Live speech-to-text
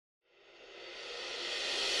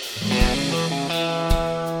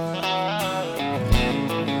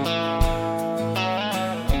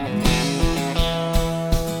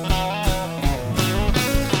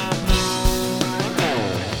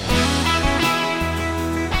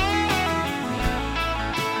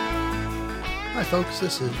folks.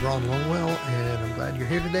 This is Ron Longwell, and I'm glad you're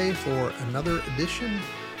here today for another edition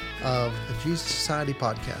of the Jesus Society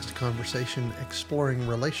podcast, a conversation exploring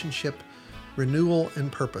relationship, renewal,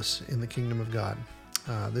 and purpose in the kingdom of God.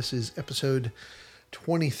 This is episode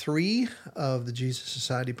 23 of the Jesus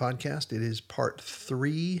Society podcast. It is part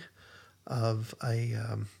 3 of a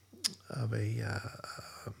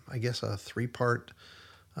three-part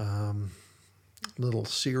little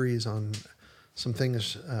series on some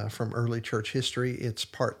things from early church history. It's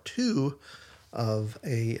part 2 of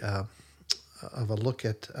a look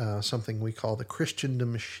at something we call the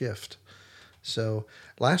Christendom shift. So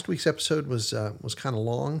last week's episode was kind of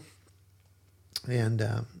long, and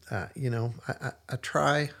I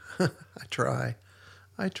try, I try.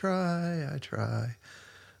 I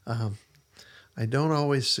don't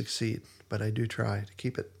always succeed, but I do try to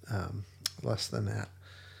keep it less than that.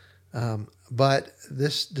 But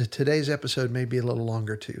today's episode may be a little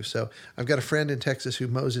longer too. So I've got a friend in Texas who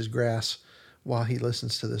mows his grass while he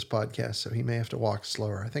listens to this podcast, so he may have to walk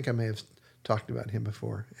slower. I think I may have talked about him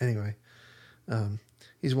before. Anyway,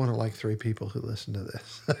 he's one of like 3 people who listen to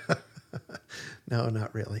this. No,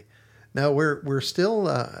 not really. No, we're still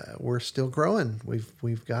growing.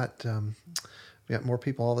 We've got more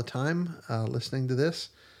people all the time listening to this.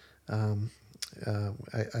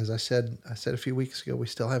 As I said a few weeks ago, we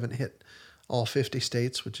still haven't hit all 50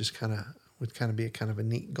 states, which is would be a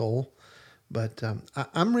neat goal. But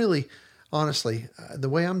I'm really, honestly, the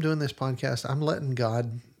way I'm doing this podcast, I'm letting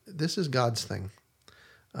God. This is God's thing.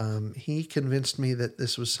 He convinced me that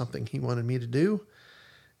this was something He wanted me to do,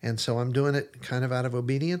 and so I'm doing it kind of out of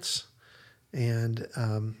obedience. And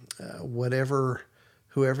whoever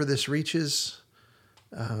this reaches.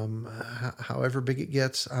 However big it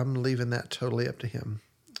gets, I'm leaving that totally up to Him,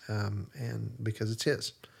 and because it's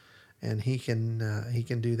His, and He can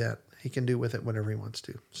do that. He can do with it whatever He wants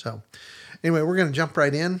to. So, anyway, we're going to jump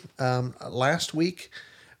right in. Last week,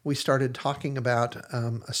 we started talking about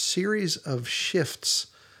a series of shifts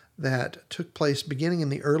that took place beginning in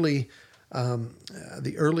the early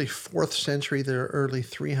 4th century, the early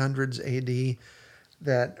 300s AD,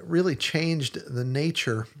 that really changed the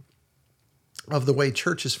nature of the way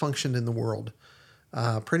churches functioned in the world,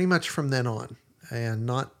 pretty much from then on, and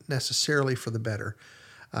not necessarily for the better.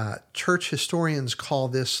 Church historians call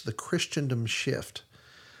this the Christendom shift,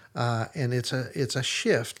 and it's a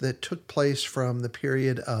shift that took place from the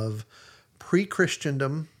period of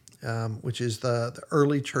pre-Christendom, which is the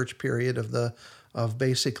early church period of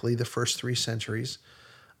basically the first 3 centuries,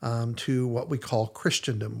 to what we call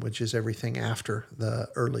Christendom, which is everything after the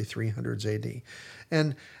early 300s AD.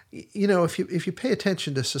 And if you pay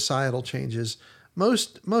attention to societal changes,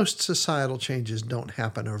 most societal changes don't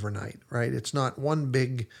happen overnight, right? It's not one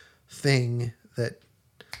big thing that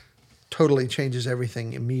totally changes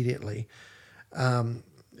everything immediately.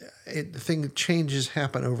 Changes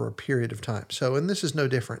happen over a period of time. So, and this is no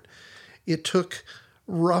different. It took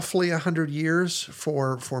roughly 100 years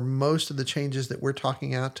for most of the changes that we're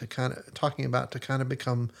talking about to kind of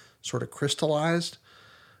become sort of crystallized.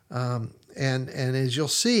 And as you'll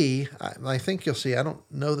see, I think you'll see, I don't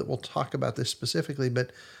know that we'll talk about this specifically,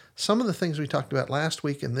 but some of the things we talked about last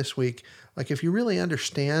week and this week, like if you really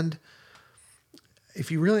understand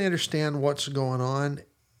what's going on,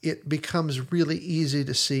 it becomes really easy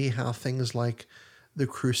to see how things like the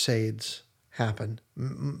Crusades happen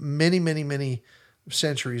many, many, many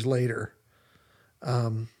centuries later.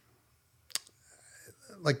 Like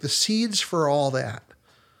the seeds for all that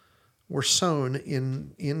were sown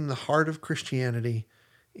in the heart of Christianity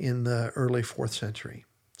in the early 4th century.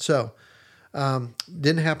 So,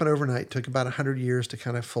 didn't happen overnight. Took about 100 years to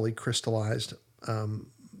kind of fully crystallized,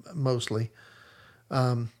 mostly.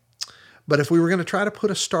 But if we were going to try to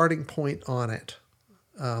put a starting point on it,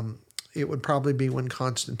 it would probably be when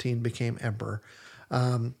Constantine became emperor.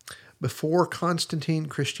 Before Constantine,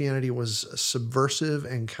 Christianity was subversive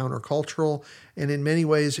and countercultural, and in many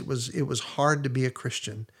ways it was hard to be a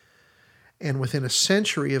Christian. And within a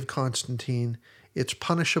century of Constantine, it's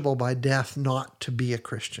punishable by death not to be a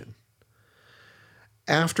Christian.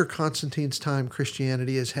 After Constantine's time,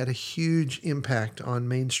 Christianity has had a huge impact on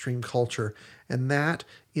mainstream culture, and that,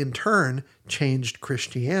 in turn, changed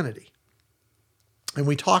Christianity. And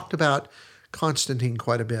we talked about Constantine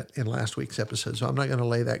quite a bit in last week's episode, so I'm not going to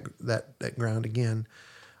lay that ground again.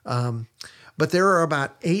 But there are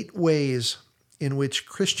about 8 ways in which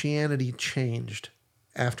Christianity changed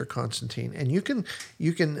after Constantine, and you can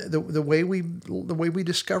the way we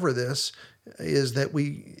discover this is that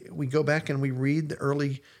we go back and we read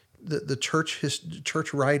the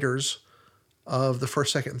church writers of the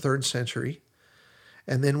 1st, 2nd, and 3rd century,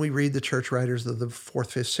 and then we read the church writers of the 4th,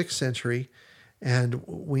 5th, 6th century, And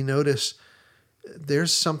we notice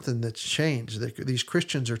there's something that's changed. These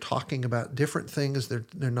Christians are talking about different things.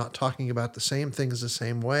 They're not talking about the same things the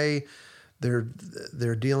same way.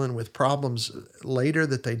 They're dealing with problems later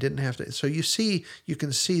that they didn't have to. So you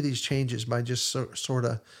can see these changes by just sort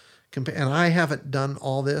of compare. And I haven't done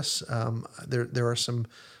all this. There are some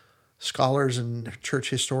scholars and church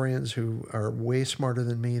historians who are way smarter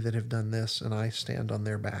than me that have done this, and I stand on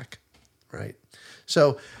their back, right?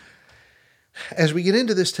 So as we get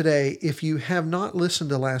into this today, if you have not listened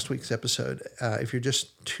to last week's episode, if you're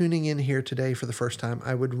just tuning in here today for the first time,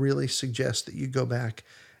 I would really suggest that you go back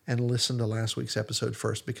and listen to last week's episode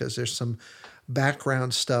first, because there's some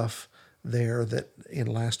background stuff there that in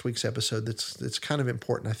last week's episode that's kind of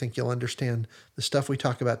important. I think you'll understand the stuff we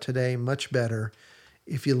talk about today much better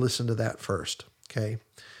if you listen to that first, okay?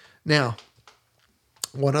 Now,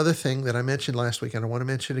 one other thing that I mentioned last week, and I want to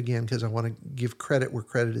mention it again because I want to give credit where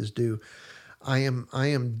credit is due. I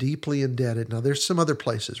am deeply indebted. Now, there's some other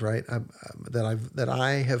places, right, that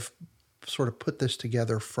I have sort of put this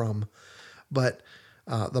together from, but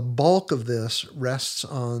the bulk of this rests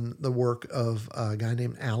on the work of a guy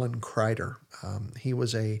named Alan Kreider. He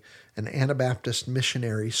was an Anabaptist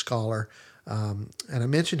missionary scholar, and I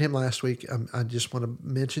mentioned him last week. I just want to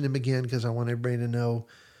mention him again because I want everybody to know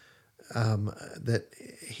that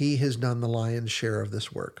he has done the lion's share of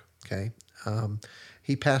this work, okay?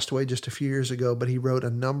 He passed away just a few years ago, but he wrote a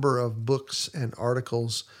number of books and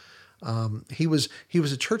articles. He was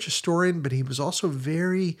a church historian, but he was also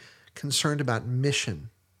very concerned about mission,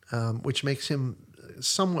 which makes him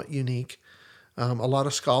somewhat unique. A lot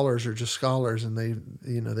of scholars are just scholars, and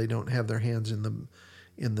they don't have their hands in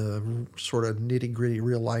the sort of nitty-gritty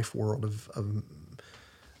real life world of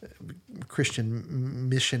Christian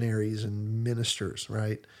missionaries and ministers,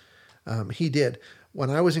 right? He did. When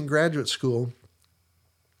I was in graduate school,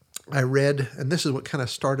 I read, and this is what kind of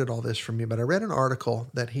started all this for me, but I read an article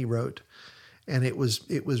that he wrote, and it was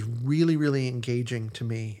really, really engaging to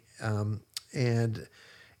me. And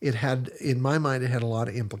it had, in my mind, it had a lot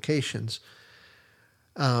of implications.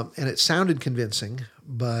 And it sounded convincing,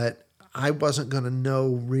 but I wasn't going to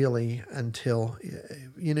know really until,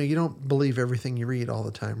 you don't believe everything you read all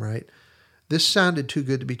the time, right? This sounded too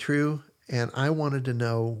good to be true, and I wanted to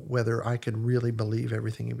know whether I could really believe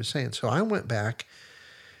everything he was saying. So I went back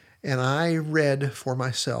and I read for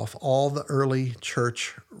myself all the early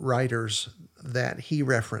church writers that he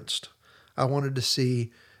referenced. I wanted to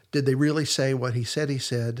see, did they really say what he said he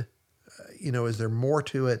said? Is there more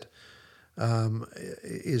to it?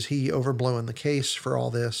 Is he overblowing the case for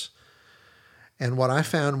all this? And what I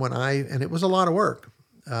found and it was a lot of work,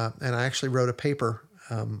 and I actually wrote a paper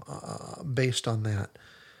based on that.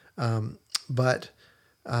 But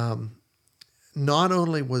not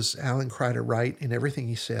only was Alan Kreider right in everything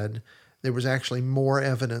he said, there was actually more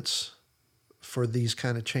evidence for these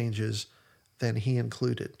kind of changes than he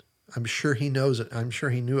included. I'm sure he knows it. I'm sure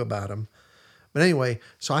he knew about them. But anyway,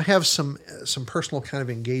 so I have some personal kind of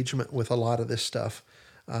engagement with a lot of this stuff,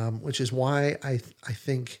 which is why I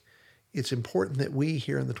think it's important that we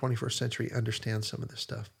here in the 21st century understand some of this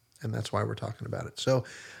stuff. And that's why we're talking about it. So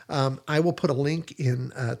I will put a link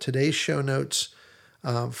in today's show notes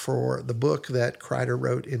for the book that Kreider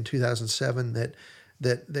wrote in 2007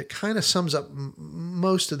 that kind of sums up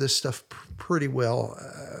most of this stuff pretty well.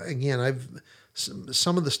 Again,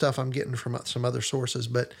 some of the stuff I'm getting from some other sources,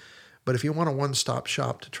 but if you want a one-stop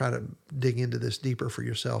shop to try to dig into this deeper for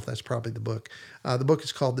yourself, that's probably the book. The book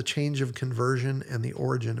is called The Change of Conversion and the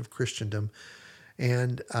Origin of Christendom.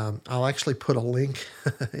 And I'll actually put a link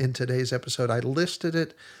in today's episode. I listed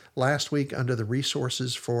it last week under the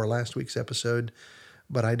resources for last week's episode,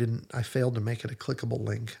 but I failed to make it a clickable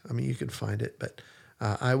link. I mean, you can find it, but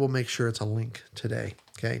I will make sure it's a link today.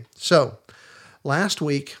 Okay. So last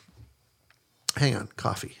week, hang on,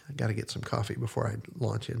 coffee. I got to get some coffee before I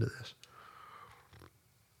launch into this.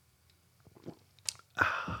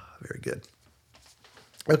 Very good.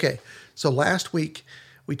 Okay. So last week,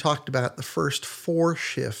 we talked about the first 4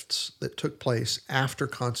 shifts that took place after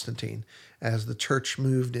Constantine as the church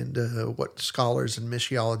moved into what scholars and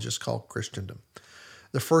missiologists call Christendom.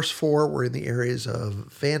 The first 4 were in the areas of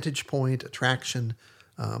vantage point, attraction,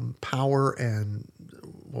 power, and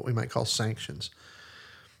what we might call sanctions.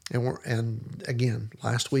 And again,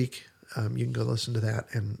 last week, you can go listen to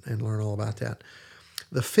that and learn all about that.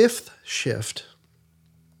 The 5th shift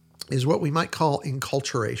is what we might call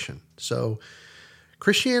enculturation. So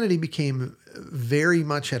Christianity became very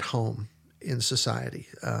much at home in society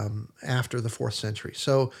after the 4th century.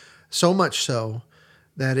 So much so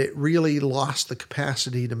that it really lost the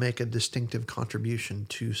capacity to make a distinctive contribution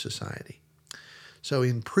to society. So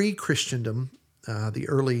in pre-Christendom, the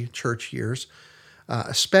early church years,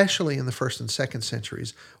 especially in the first and second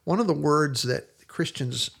centuries, one of the words that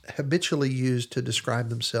Christians habitually used to describe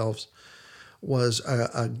themselves was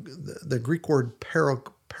the Greek word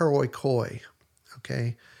paroikoi,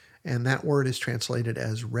 okay? And that word is translated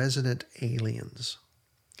as resident aliens,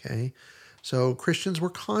 okay? So Christians were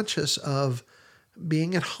conscious of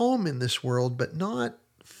being at home in this world, but not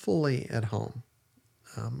fully at home,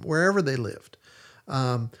 wherever they lived.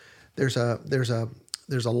 There's a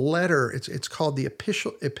letter. It's called the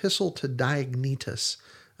Epistle to Diognetus.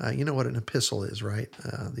 You know what an epistle is, right?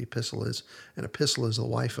 An epistle is the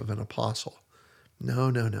wife of an apostle.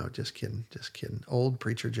 No, just kidding. Old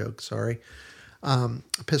preacher joke. Sorry.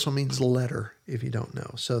 Epistle means letter, if you don't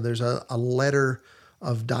know. So there's a letter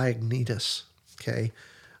of Diognetus. Okay,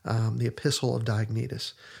 the Epistle of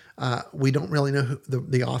Diognetus. We don't really know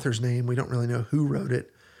the author's name. We don't really know who wrote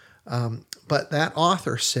it. But that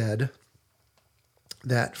author said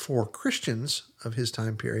that for Christians of his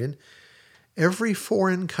time period, every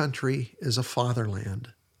foreign country is a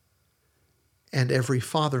fatherland, and every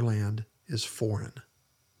fatherland is foreign.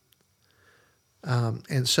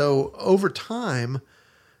 And so over time,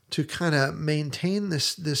 to kind of maintain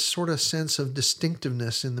this sort of sense of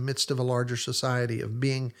distinctiveness in the midst of a larger society, of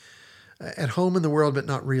being at home in the world but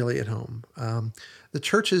not really at home, the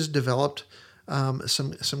churches developed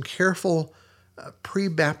some careful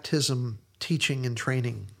pre-baptism teaching and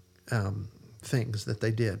training things that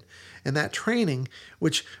they did. And that training,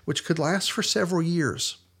 which could last for several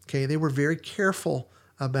years, okay, they were very careful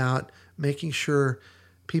about making sure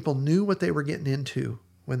people knew what they were getting into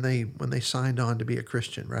when they signed on to be a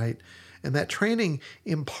Christian, right? And that training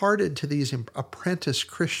imparted to these apprentice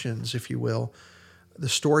Christians, if you will, the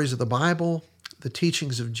stories of the Bible, the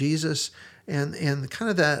teachings of Jesus, and kind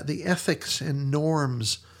of the ethics and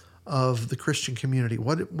norms of the Christian community,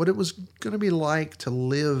 what it was going to be like to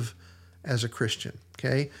live as a Christian,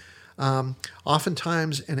 okay?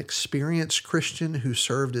 Oftentimes an experienced Christian who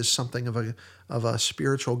served as something of a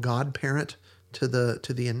spiritual godparent to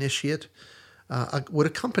the initiate would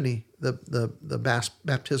accompany the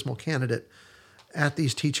baptismal candidate at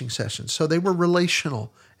these teaching sessions. So they were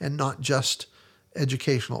relational and not just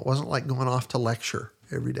educational. It wasn't like going off to lecture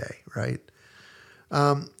every day, right?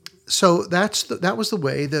 So that was the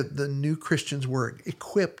way that the new Christians were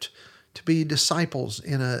equipped to be disciples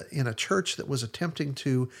in a church that was attempting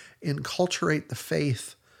to enculturate the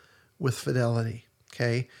faith with fidelity,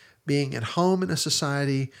 okay? Being at home in a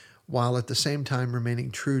society while at the same time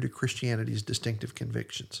remaining true to Christianity's distinctive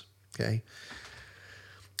convictions, okay?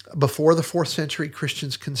 Before the 4th century,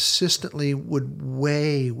 Christians consistently would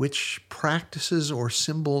weigh which practices or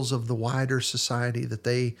symbols of the wider society that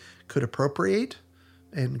they could appropriate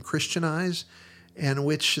and Christianize, and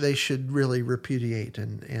which they should really repudiate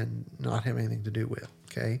and not have anything to do with,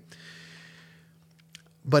 okay?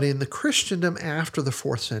 But in the Christendom after the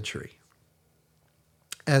 4th century,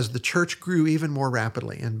 as the church grew even more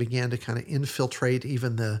rapidly and began to kind of infiltrate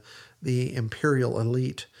even the imperial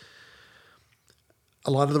elite, a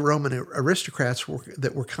lot of the Roman aristocrats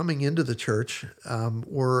that were coming into the church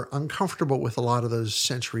were uncomfortable with a lot of those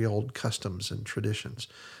century-old customs and traditions.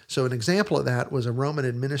 So an example of that was a Roman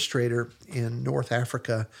administrator in North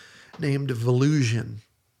Africa named Volusian.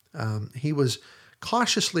 He was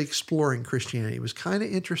cautiously exploring Christianity. He was kind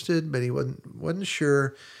of interested, but he wasn't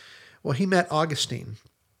sure. Well, he met Augustine,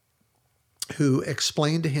 who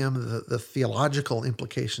explained to him the theological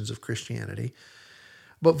implications of Christianity.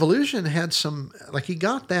 But Volusian had he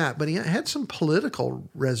got that, but he had some political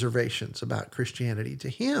reservations about Christianity. To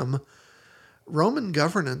him, Roman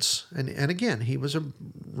governance, and again, he was a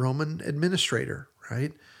Roman administrator,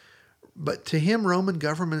 right? But to him, Roman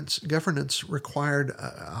governance required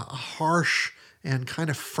a harsh and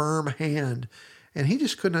kind of firm hand. And he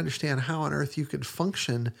just couldn't understand how on earth you could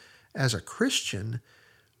function as a Christian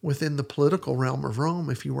within the political realm of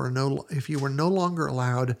Rome if you were no longer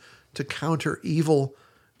allowed to counter evil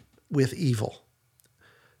with evil.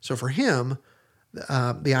 So for him,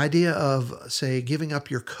 the idea of, say, giving up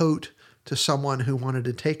your coat to someone who wanted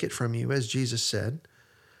to take it from you, as Jesus said,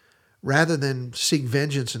 rather than seek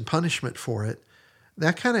vengeance and punishment for it,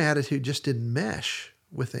 that kind of attitude just didn't mesh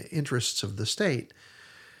with the interests of the state.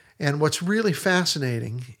 And what's really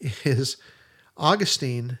fascinating is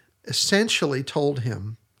Augustine essentially told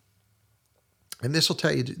him, and this will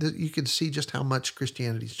tell you, you can see just how much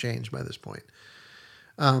Christianity's changed by this point.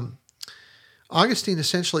 Augustine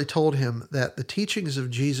essentially told him that the teachings of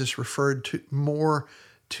Jesus referred more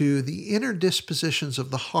to the inner dispositions of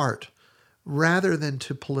the heart rather than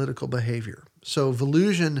to political behavior. So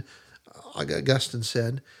Volusian, Augustine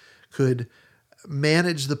said, could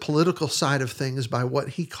manage the political side of things by what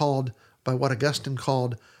Augustine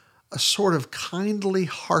called a sort of kindly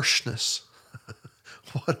harshness,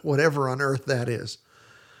 whatever on earth that is.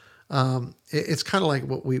 It's kind of like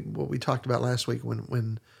what we talked about last week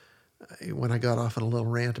when I got off on a little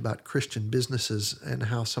rant about Christian businesses and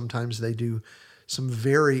how sometimes they do some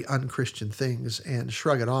very unchristian things and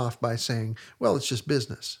shrug it off by saying, well, it's just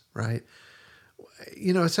business, right?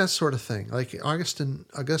 It's that sort of thing. Like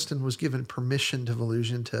Augustine was given permission to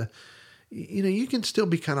Volusian to, you can still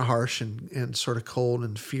be kind of harsh and sort of cold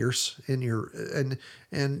and fierce in your, and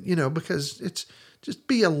because it's just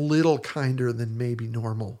be a little kinder than maybe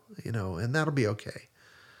normal, and that'll be okay.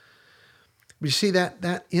 But you see,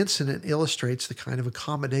 that incident illustrates the kind of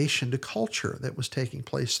accommodation to culture that was taking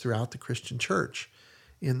place throughout the Christian church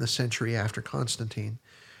in the century after Constantine.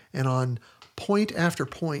 And on point after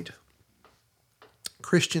point,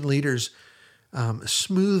 Christian leaders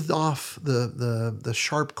smoothed off the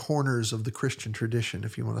sharp corners of the Christian tradition,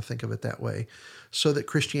 if you want to think of it that way, so that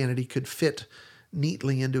Christianity could fit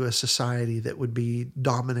neatly into a society that would be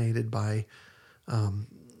dominated by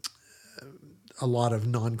a lot of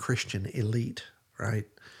non-Christian elite, right?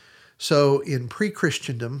 So in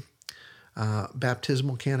pre-Christendom,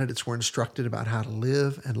 baptismal candidates were instructed about how to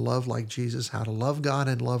live and love like Jesus, how to love God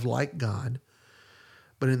and love like God.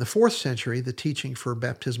 But in the 4th century, the teaching for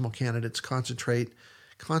baptismal candidates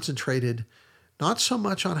concentrated not so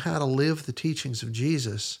much on how to live the teachings of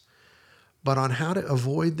Jesus, but on how to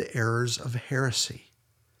avoid the errors of heresy.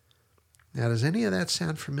 Now, does any of that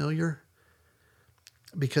sound familiar?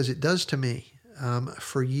 Because it does to me.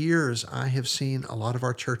 For years, I have seen a lot of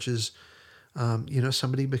our churches,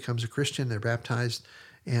 somebody becomes a Christian, they're baptized,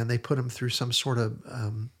 and they put them through some sort of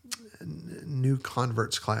new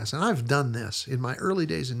converts class. And I've done this in my early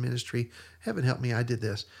days in ministry. Heaven help me, I did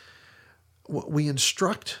this. We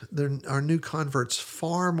instruct our new converts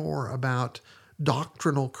far more about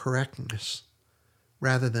doctrinal correctness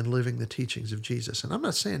rather than living the teachings of Jesus. And I'm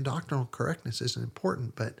not saying doctrinal correctness isn't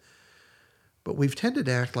important, but we've tended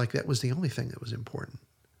to act like that was the only thing that was important.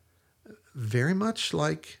 Very much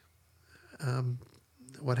like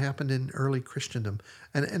what happened in early Christendom.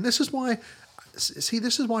 And this is why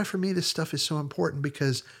for me this stuff is so important,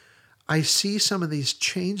 because I see some of these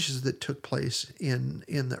changes that took place in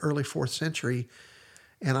the early 4th century,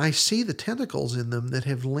 and I see the tentacles in them that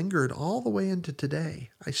have lingered all the way into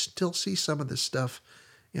today. I still see some of this stuff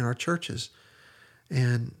in our churches.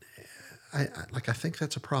 And I think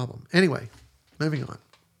that's a problem. Anyway, moving on.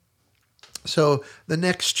 So the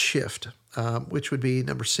next shift, which would be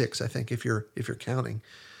number 6, I think, if you're counting.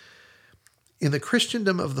 In the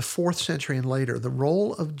Christendom of the 4th century and later, the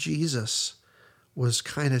role of Jesus was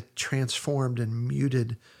kind of transformed and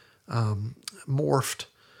muted, morphed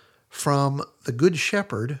from the Good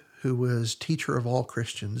Shepherd, who was teacher of all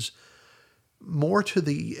Christians, more to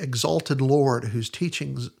the exalted Lord, whose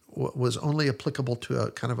teachings was only applicable to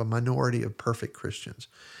a kind of a minority of perfect Christians.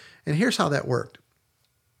 And here's how that worked.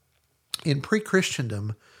 In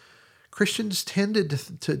pre-Christendom, Christians tended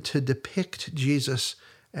to depict Jesus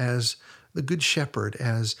as the Good Shepherd,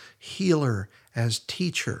 as healer, as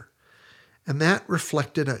teacher. And that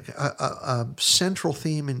reflected a central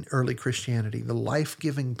theme in early Christianity, the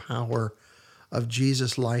life-giving power of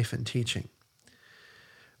Jesus' life and teaching.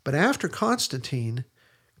 But after Constantine,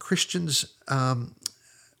 Christians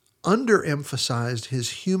underemphasized his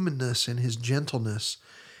humanness and his gentleness,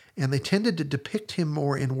 and they tended to depict him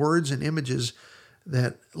more in words and images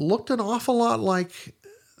that looked an awful lot like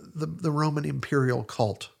the Roman imperial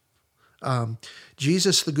cult.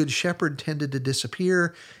 Jesus, the Good Shepherd, tended to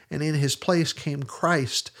disappear, and in his place came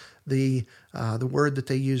Christ. The word that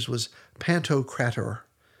they used was Pantocrator,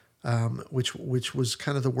 which was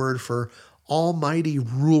kind of the word for Almighty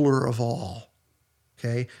Ruler of all.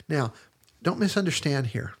 Okay, now don't misunderstand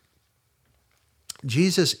here.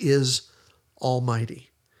 Jesus is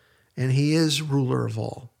Almighty, and he is ruler of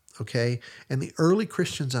all. Okay, and the early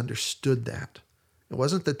Christians understood that. It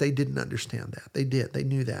wasn't that they didn't understand that; they did. They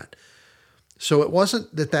knew that. So it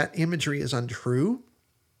wasn't that imagery is untrue,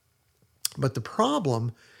 but the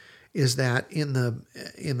problem is that in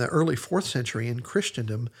the early 4th century in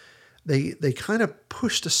Christendom, they kind of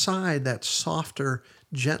pushed aside that softer,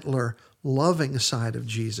 gentler, loving side of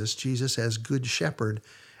Jesus as Good Shepherd,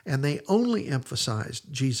 and they only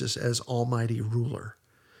emphasized Jesus as Almighty Ruler.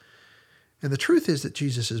 And the truth is that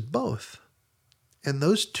Jesus is both, and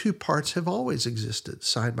those two parts have always existed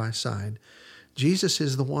side by side. Jesus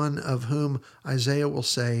is the one of whom Isaiah will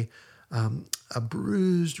say, a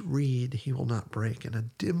bruised reed he will not break, and a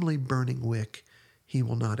dimly burning wick he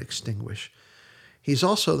will not extinguish. He's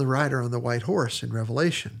also the rider on the white horse in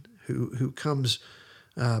Revelation, who comes,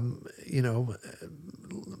 with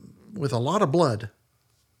a lot of blood.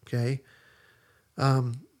 Okay.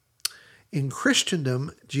 In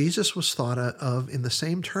Christendom, Jesus was thought of in the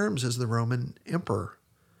same terms as the Roman emperor,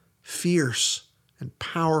 fierce and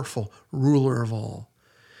powerful ruler of all.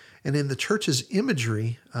 And in the church's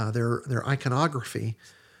imagery, their iconography,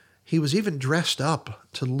 he was even dressed up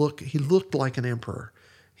he looked like an emperor.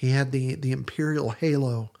 He had the imperial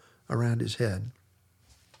halo around his head.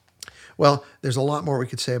 Well, there's a lot more we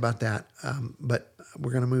could say about that, but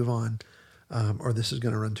we're going to move on, or this is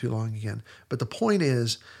going to run too long again. But the point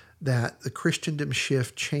is that the Christendom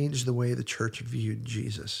shift changed the way the church viewed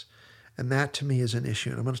Jesus. And that, to me, is an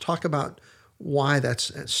issue. And I'm going to talk about why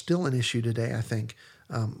that's still an issue today, I think,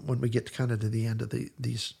 when we get kind of to the end of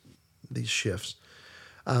these shifts.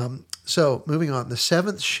 So moving on, the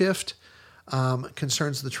seventh shift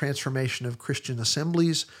concerns the transformation of Christian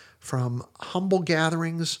assemblies from humble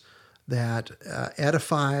gatherings that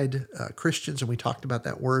edified Christians, and we talked about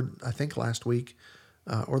that word, I think, last week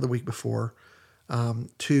or the week before,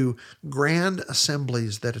 to grand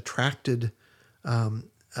assemblies that attracted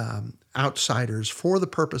outsiders for the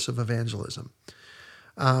purpose of evangelism.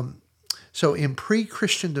 So in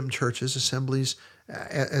pre-Christendom churches, assemblies,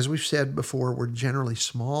 as we've said before, were generally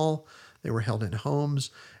small. They were held in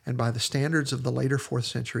homes, and by the standards of the later 4th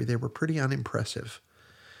century, they were pretty unimpressive.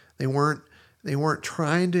 They weren't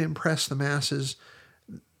trying to impress the masses,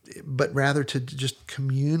 but rather to just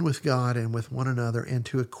commune with God and with one another and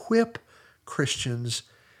to equip Christians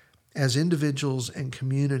as individuals and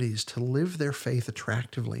communities to live their faith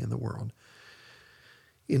attractively in the world.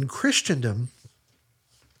 In Christendom,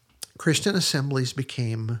 Christian assemblies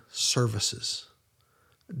became services,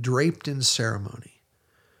 draped in ceremony,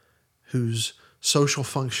 whose social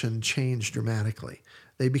function changed dramatically.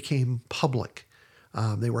 They became public.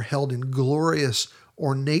 They were held in glorious,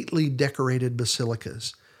 ornately decorated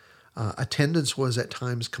basilicas. Attendance was at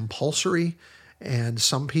times compulsory, and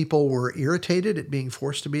some people were irritated at being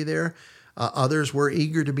forced to be there. Others were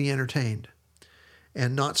eager to be entertained.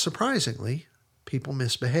 And not surprisingly, people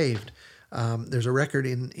misbehaved. There's a record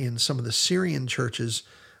in some of the Syrian churches,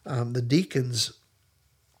 the deacons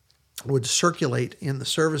would circulate in the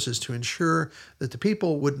services to ensure that the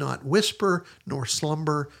people would not whisper, nor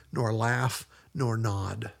slumber, nor laugh, nor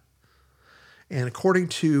nod. And according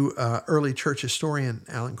to early church historian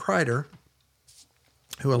Alan Kreider,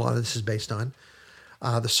 who a lot of this is based on,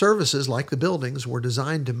 the services, like the buildings, were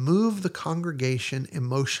designed to move the congregation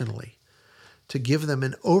emotionally, to give them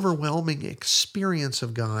an overwhelming experience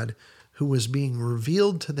of God who was being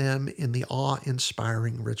revealed to them in the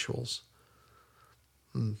awe-inspiring rituals.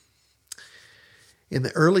 In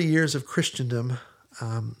the early years of Christendom,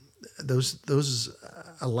 those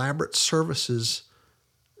elaborate services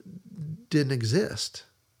didn't exist.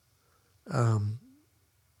 In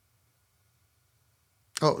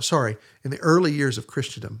the early years of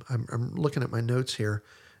Christendom, I'm looking at my notes here,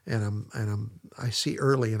 and I see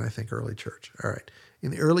early, and I think early church. All right,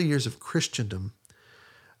 in the early years of Christendom,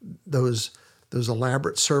 those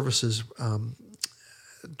elaborate services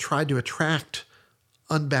tried to attract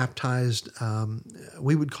unbaptized.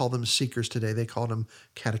 We would call them seekers today. They called them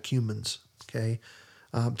catechumens. Okay.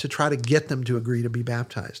 To try to get them to agree to be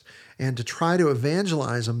baptized, and to try to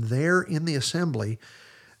evangelize them there in the assembly,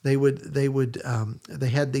 they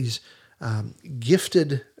had these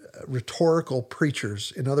gifted rhetorical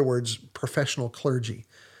preachers. In other words, professional clergy.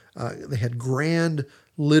 They had grand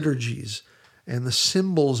liturgies and the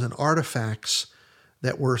symbols and artifacts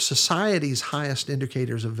that were society's highest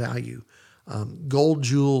indicators of value, gold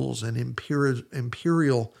jewels and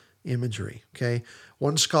imperial imagery. Okay,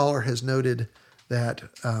 one scholar has noted that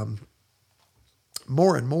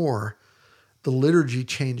more and more, the liturgy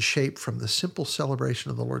changed shape from the simple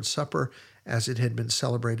celebration of the Lord's Supper as it had been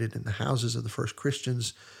celebrated in the houses of the first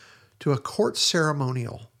Christians to a court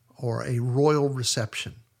ceremonial or a royal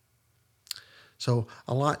reception. So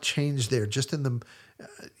a lot changed there, just in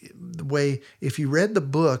the way, if you read the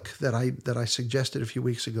book that I suggested a few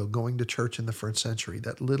weeks ago, Going to Church in the First Century,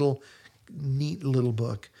 that neat little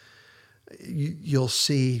book, you'll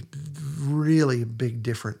see really a big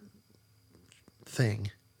different thing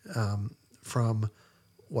from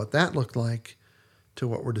what that looked like to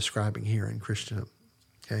what we're describing here in Christendom.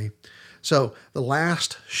 Okay, so the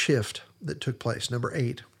last shift that took place, number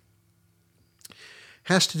 8,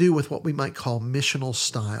 has to do with what we might call missional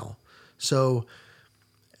style. So,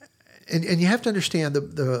 and you have to understand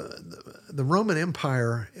the Roman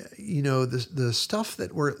Empire, the stuff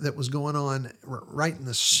that was going on right in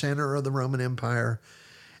the center of the Roman Empire,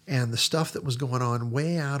 and the stuff that was going on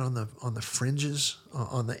way out on the fringes,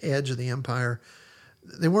 on the edge of the empire,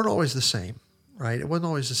 they weren't always the same, right? It wasn't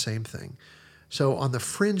always the same thing. So on the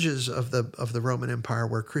fringes of the Roman Empire,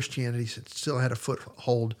 where Christianity still had a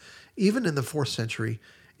foothold, even in the 4th century,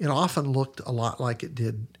 it often looked a lot like it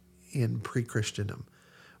did in pre-Christendom.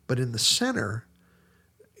 But in the center,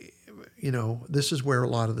 this is where a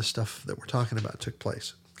lot of the stuff that we're talking about took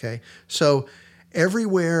place. Okay, so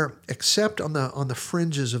everywhere except on the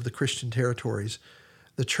fringes of the Christian territories,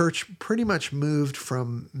 the church pretty much moved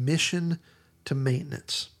from mission to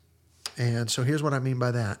maintenance. And so here's what I mean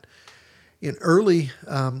by that. In early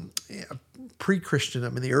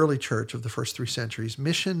pre-Christendom, in the early church of the first 3 centuries,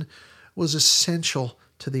 mission was essential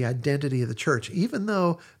to the identity of the church, even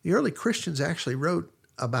though the early Christians actually wrote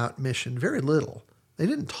about mission very little. They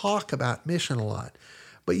didn't talk about mission a lot.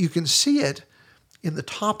 But you can see it in the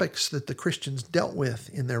topics that the Christians dealt with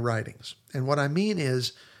in their writings. And what I mean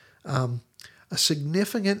is a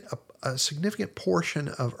significant portion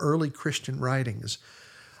of early Christian writings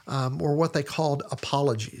were what they called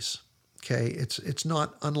apologies. Okay, it's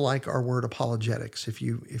not unlike our word apologetics. If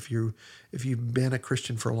you've been a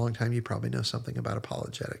Christian for a long time, you probably know something about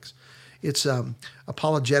apologetics. It's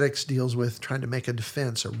apologetics deals with trying to make a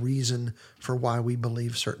defense, a reason for why we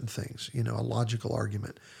believe certain things. A logical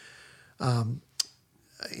argument, in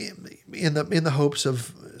the hopes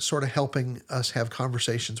of sort of helping us have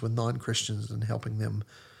conversations with non-Christians and helping them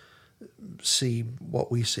see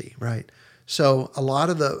what we see, right? So a lot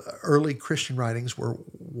of the early Christian writings were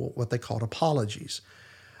what they called apologies,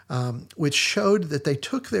 which showed that they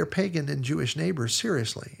took their pagan and Jewish neighbors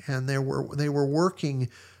seriously, and they were working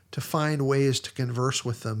to find ways to converse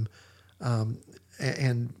with them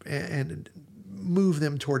and move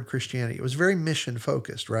them toward Christianity. It was very mission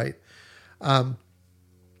focused, right?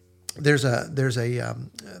 There's a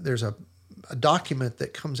document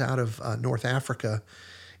that comes out of North Africa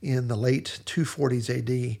in the late 240s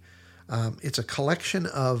AD. It's a collection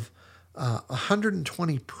of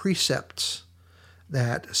 120 precepts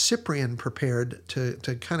that Cyprian prepared to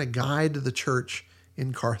kind of guide the church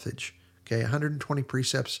in Carthage. Okay, 120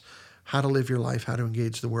 precepts, how to live your life, how to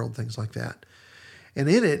engage the world, things like that. And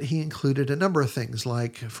in it, he included a number of things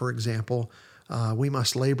like, for example, we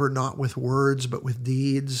must labor not with words, but with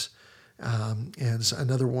deeds. And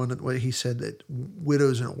another one, he said that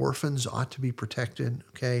widows and orphans ought to be protected.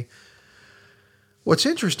 Okay. What's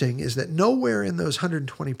interesting is that nowhere in those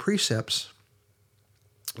 120 precepts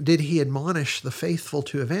did he admonish the faithful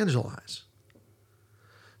to evangelize.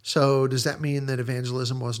 So does that mean that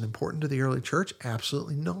evangelism wasn't important to the early church?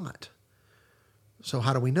 Absolutely not. So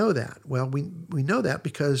how do we know that? Well, we know that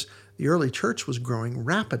because the early church was growing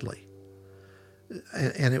rapidly.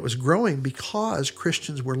 And it was growing because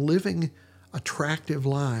Christians were living attractive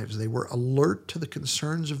lives. They were alert to the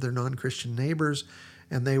concerns of their non-Christian neighbors,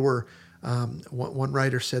 and they were, one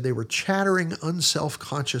writer said, they were chattering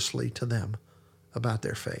unselfconsciously to them about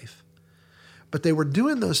their faith. But they were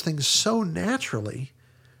doing those things so naturally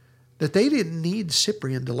that they didn't need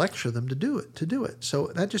Cyprian to lecture them to do it. So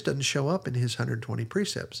that just doesn't show up in his 120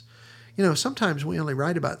 precepts. Sometimes we only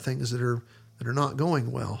write about things that are not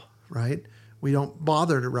going well, right? We don't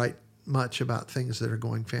bother to write much about things that are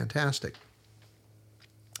going fantastic.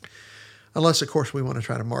 Unless, of course, we want to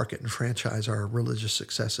try to market and franchise our religious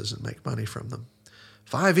successes and make money from them.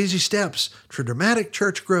 5 easy steps to dramatic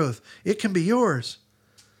church growth. It can be yours.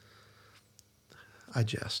 I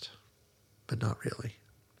jest, but not really.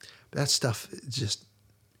 That stuff is just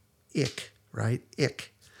ick, right?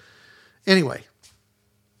 Ick. Anyway,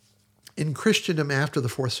 in Christendom after the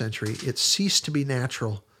 4th century, it ceased to be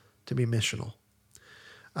natural to be missional.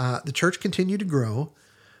 The church continued to grow,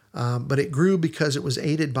 but it grew because it was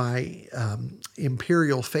aided by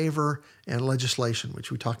imperial favor and legislation,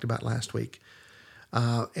 which we talked about last week.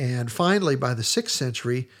 And finally, by the 6th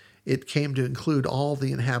century, it came to include all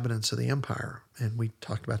the inhabitants of the empire. And we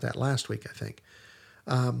talked about that last week, I think.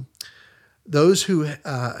 Those who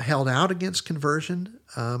held out against conversion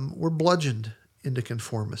were bludgeoned into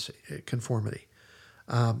conformity.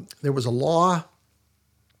 There was a law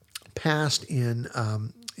passed in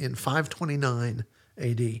 529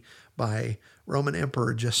 AD by Roman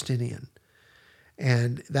Emperor Justinian.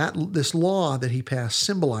 And this law that he passed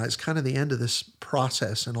symbolized kind of the end of this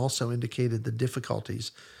process and also indicated the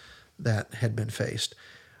difficulties that had been faced.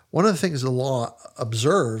 One of the things the law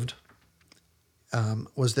observed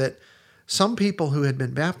was that some people who had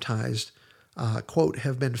been baptized, quote,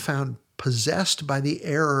 have been found possessed by the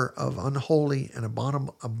error of unholy and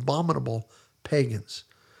abominable pagans,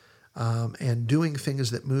 and doing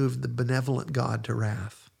things that moved the benevolent God to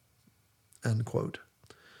wrath, unquote.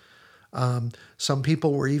 Some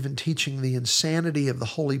people were even teaching the insanity of the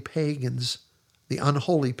holy pagans, the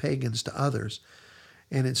unholy pagans, to others.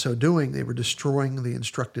 And in so doing, they were destroying the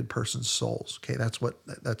instructed person's souls. Okay,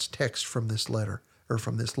 that's text from this letter, or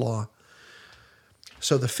from this law.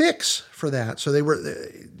 So the fix for that,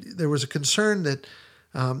 there was a concern that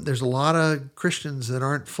there's a lot of Christians that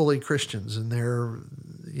aren't fully Christians, and they're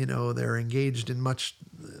engaged in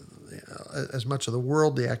as much of the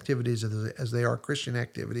worldly activities as they are Christian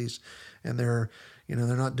activities, and they're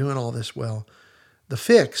not doing all this well. The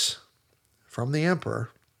fix from the emperor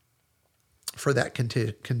for that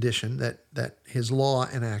condition that his law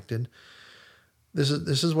enacted, this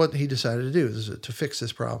is what he decided to do, is to fix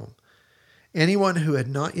this problem. Anyone who had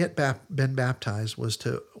not yet been baptized was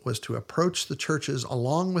to approach the churches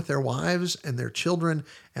along with their wives and their children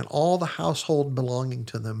and all the household belonging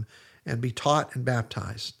to them, and be taught and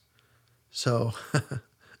baptized. So,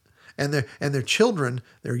 and their children,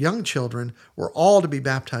 their young children, were all to be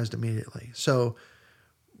baptized immediately. So,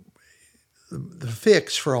 the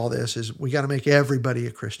fix for all this is we got to make everybody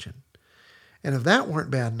a Christian. And if that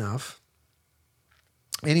weren't bad enough,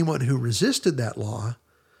 anyone who resisted that law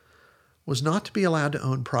was not to be allowed to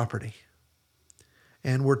own property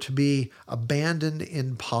and were to be abandoned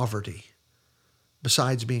in poverty,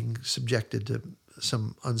 besides being subjected to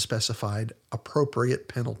some unspecified appropriate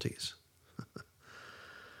penalties.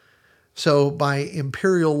 So by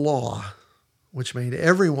imperial law, which made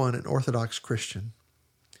everyone an Orthodox Christian,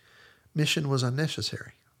 mission was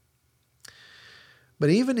unnecessary. But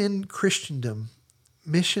even in Christendom,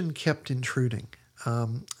 mission kept intruding.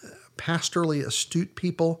 Pastorally astute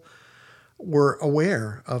people were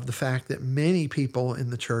aware of the fact that many people in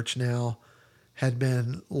the church now had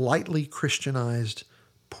been lightly Christianized,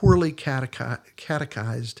 poorly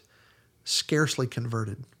catechized, scarcely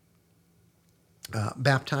converted.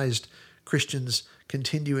 Baptized Christians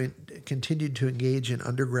continued to engage in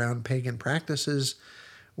underground pagan practices,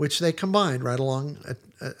 which they combined right along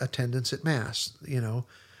attendance at Mass.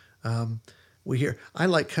 I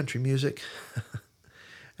like country music.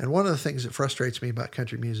 And one of the things that frustrates me about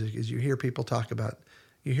country music is you hear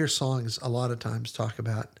songs a lot of times talk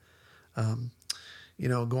about,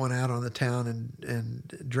 going out on the town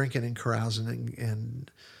and drinking and carousing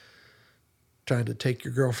and trying to take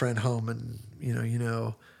your girlfriend home and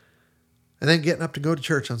then getting up to go to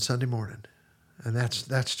church on Sunday morning. And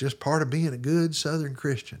that's just part of being a good Southern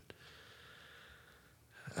Christian.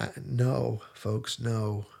 No, folks,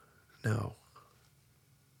 no.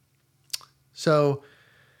 So,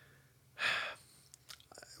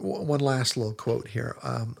 one last little quote here.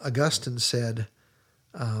 Augustine said,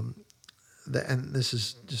 and this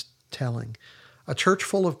is just telling, a church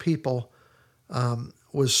full of people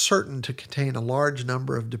was certain to contain a large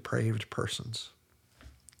number of depraved persons.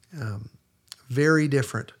 Very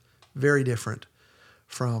different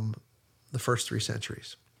from the first 3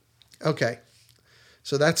 centuries. Okay,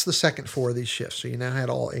 so that's the second 4 of these shifts. So you now had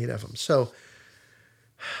all 8 of them. So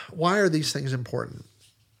why are these things important?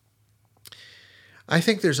 I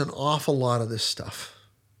think there's an awful lot of this stuff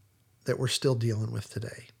that we're still dealing with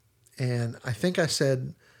today. And I think I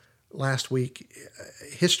said last week,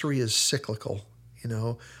 history is cyclical,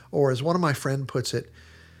 or as one of my friends puts it,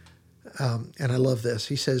 and I love this,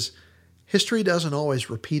 he says, history doesn't always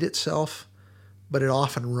repeat itself, but it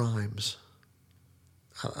often rhymes.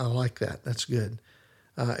 I like that. That's good.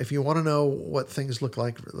 If you want to know what things look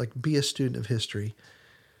like be a student of history.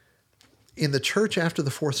 In the church after the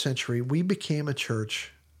 4th century, we became a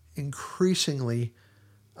church increasingly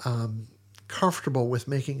comfortable with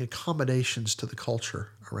making accommodations to the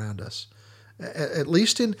culture around us, at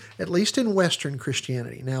least in Western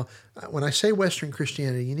Christianity. Now, when I say Western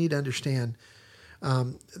Christianity, you need to understand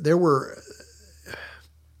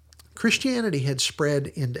Christianity had spread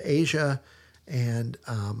into Asia and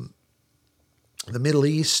the Middle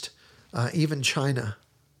East, even China,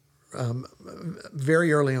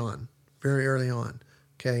 very early on.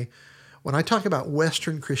 Okay? When I talk about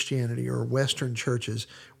Western Christianity or Western churches,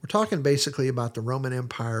 we're talking basically about the Roman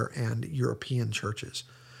Empire and European churches.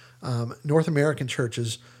 North American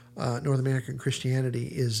churches, North American Christianity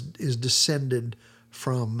is descended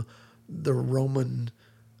from the Roman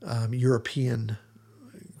European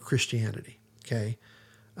Christianity. Okay?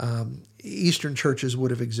 Eastern churches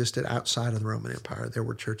would have existed outside of the Roman Empire. There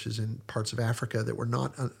were churches in parts of Africa that were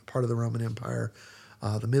not part of the Roman Empire,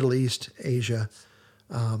 the Middle East, Asia.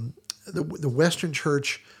 The Western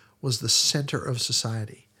church was the center of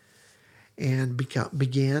society and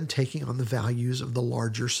began taking on the values of the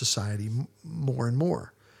larger society more and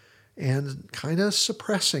more, and kind of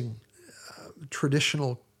suppressing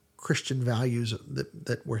traditional Christian values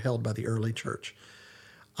that were held by the early church.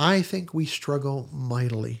 I think we struggle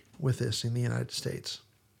mightily with this in the United States.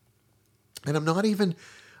 And I'm not even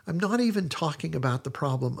I'm not even talking about the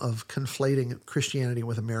problem of conflating Christianity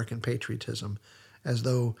with American patriotism as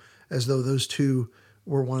though those two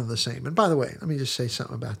were one and the same. And by the way, let me just say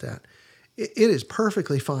something about that. It is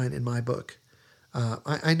perfectly fine in my book.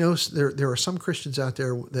 I know there are some Christians out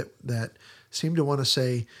there that seem to want to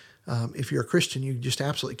say, if you're a Christian, you just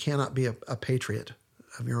absolutely cannot be a patriot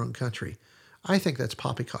of your own country. I think that's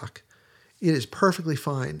poppycock. It is perfectly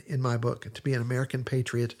fine in my book to be an American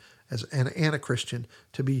patriot and a Christian,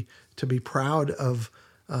 to be proud of,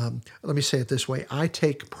 let me say it this way, I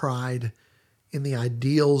take pride in the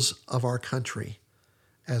ideals of our country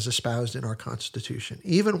as espoused in our Constitution,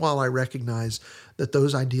 even while I recognize that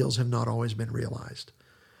those ideals have not always been realized.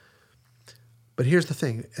 But here's the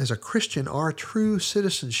thing, as a Christian, our true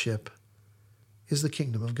citizenship is the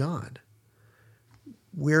kingdom of God.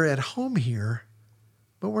 We're at home here,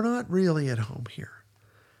 but we're not really at home here.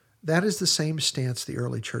 That is the same stance the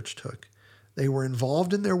early church took. They were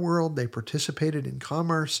involved in their world, they participated in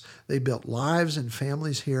commerce, they built lives and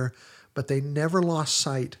families here, but they never lost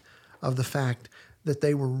sight of the fact that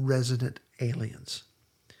they were resident aliens.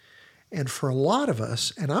 And for a lot of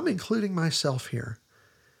us, and I'm including myself here,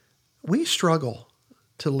 we struggle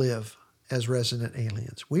to live as resident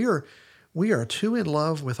aliens. We are too in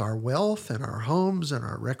love with our wealth and our homes and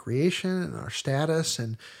our recreation and our status,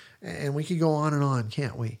 and we could go on,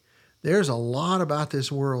 can't we? There's a lot about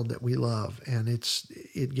this world that we love, and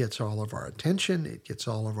it gets all of our attention, it gets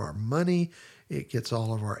all of our money, it gets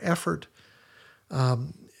all of our effort.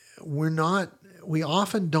 We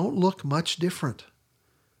often don't look much different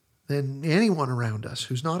than anyone around us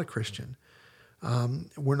who's not a Christian.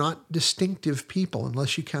 We're not distinctive people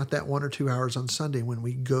unless you count that 1 or 2 hours on Sunday when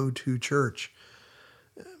we go to church.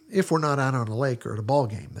 If we're not out on a lake or at a ball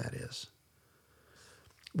game, that is.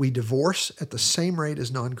 We divorce at the same rate as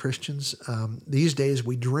non-Christians. These days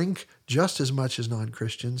we drink just as much as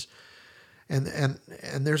non-Christians. And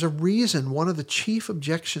there's a reason. One of the chief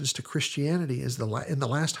objections to Christianity in the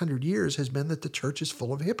last 100 years has been that the church is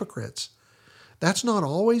full of hypocrites. That's not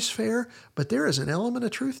always fair, but there is an element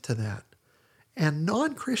of truth to that. And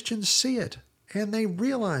non-Christians see it, and they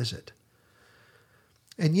realize it.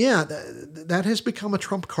 And yeah, that has become a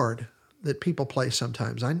trump card that people play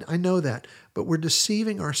sometimes. I know that, but we're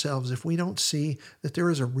deceiving ourselves if we don't see that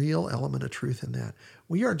there is a real element of truth in that.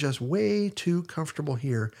 We are just way too comfortable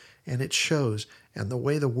here, and it shows. And the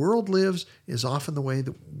way the world lives is often the way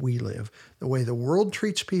that we live. The way the world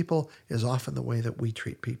treats people is often the way that we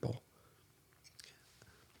treat people.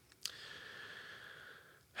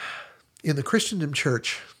 In the Christendom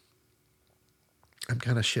church, I'm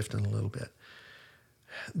kind of shifting a little bit.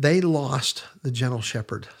 They lost the gentle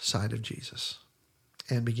shepherd side of Jesus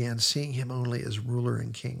and began seeing him only as ruler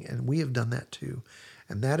and king. And we have done that too.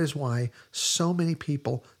 And that is why so many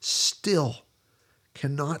people still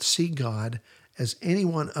cannot see God as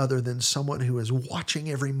anyone other than someone who is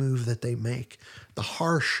watching every move that they make. The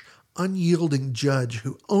harsh, unyielding judge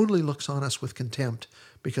who only looks on us with contempt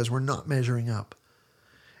because we're not measuring up.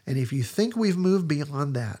 And if you think we've moved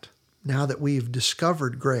beyond that, now that we've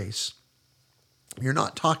discovered grace, you're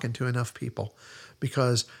not talking to enough people,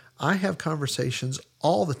 because I have conversations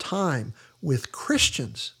all the time with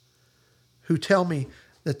Christians who tell me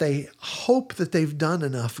that they hope that they've done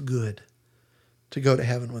enough good to go to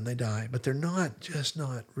heaven when they die, but they're just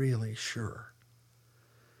not really sure.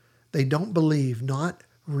 They don't believe, not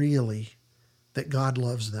really, that God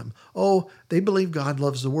loves them. Oh, they believe God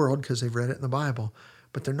loves the world because they've read it in the Bible,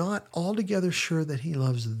 but they're not altogether sure that he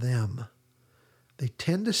loves them. They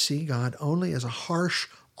tend to see God only as a harsh,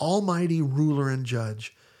 almighty ruler and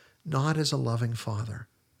judge, not as a loving father.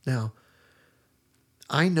 Now,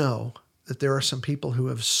 I know that there are some people who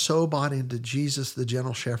have so bought into Jesus, the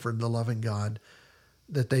gentle shepherd, the loving God,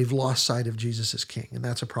 that they've lost sight of Jesus as king, and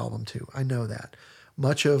that's a problem too. I know that.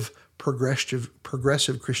 Much of progressive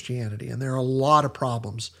Christianity, and there are a lot of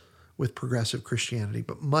problems with progressive Christianity,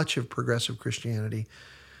 but much of progressive Christianity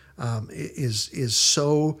is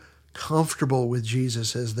so comfortable with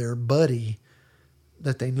Jesus as their buddy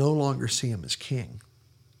that they no longer see him as king.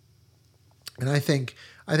 And I think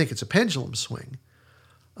it's a pendulum swing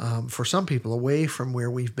for some people away from where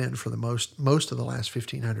we've been for the most of the last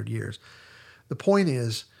 1,500 years. The point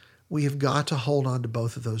is, we have got to hold on to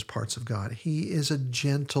both of those parts of God. He is a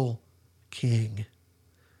gentle king.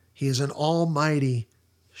 He is an almighty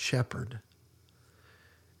shepherd.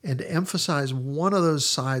 And to emphasize one of those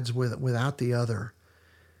sides without the other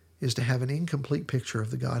is to have an incomplete picture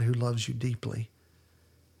of the God who loves you deeply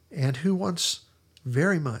and who wants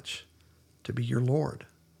very much to be your Lord.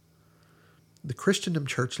 The Christendom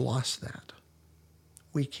church lost that.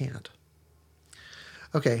 We can't.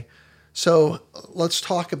 Okay, So let's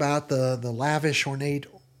talk about the lavish, ornate,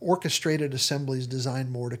 orchestrated assemblies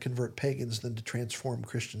designed more to convert pagans than to transform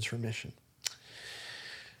Christians for mission.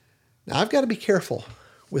 Now, I've got to be careful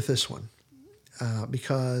with this one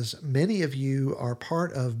because many of you are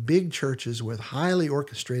part of big churches with highly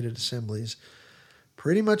orchestrated assemblies,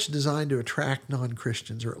 pretty much designed to attract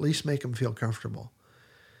non-Christians or at least make them feel comfortable.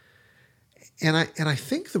 And I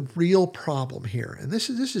think the real problem here, and this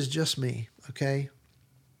is just me, okay,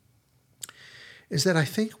 is that I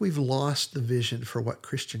think we've lost the vision for what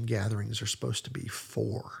Christian gatherings are supposed to be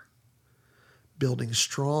for. Building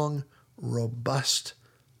strong, robust,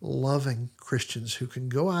 loving Christians who can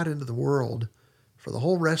go out into the world for the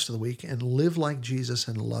whole rest of the week and live like Jesus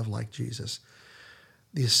and love like Jesus.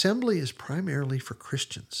 The assembly is primarily for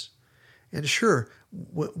Christians. And sure,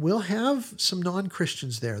 we'll have some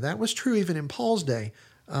non-Christians there. That was true even in Paul's day.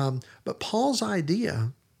 But Paul's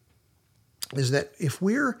idea is that if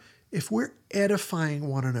we're edifying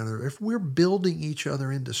one another, if we're building each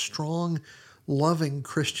other into strong, loving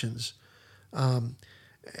Christians,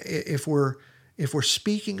 if we're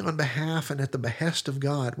speaking on behalf and at the behest of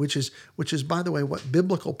God, which is by the way what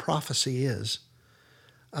biblical prophecy is,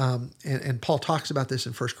 and Paul talks about this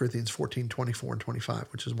in 1 Corinthians 14, 24 and 25,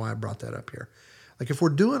 which is why I brought that up here. Like if we're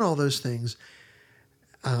doing all those things,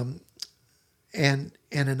 and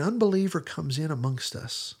an unbeliever comes in amongst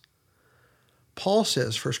us, Paul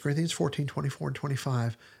says, 1 Corinthians 14, 24 and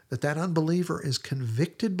 25, that unbeliever is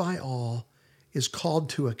convicted by all, is called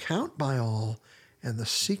to account by all, and the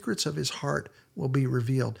secrets of his heart will be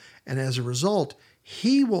revealed. And as a result,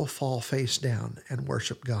 he will fall face down and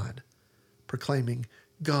worship God, proclaiming,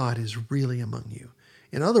 God is really among you.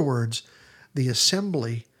 In other words, the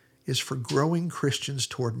assembly is for growing Christians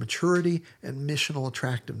toward maturity and missional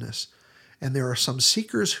attractiveness. And there are some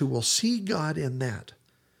seekers who will see God in that.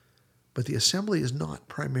 But the assembly is not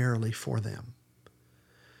primarily for them.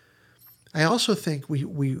 I also think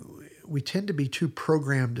we tend to be too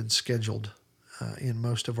programmed and scheduled in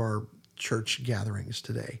most of our church gatherings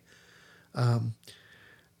today. And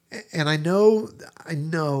I know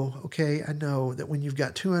that when you've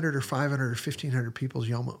got 200 or 500 or 1,500 people,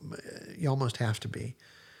 you almost have to be.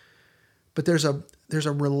 But there's a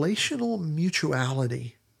relational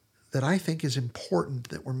mutuality that I think is important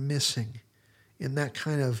that we're missing in that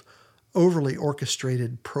kind of overly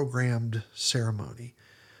orchestrated, programmed ceremony.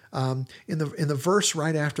 In the verse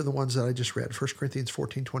right after the ones that I just read, 1 Corinthians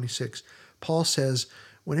 14, 26, Paul says,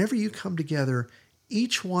 whenever you come together,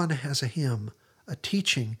 each one has a hymn, a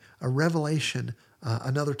teaching, a revelation,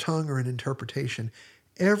 another tongue or an interpretation.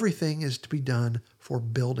 Everything is to be done for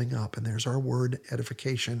building up. And there's our word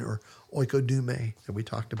edification or oikodume that we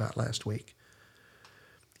talked about last week.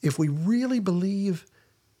 If we really believe,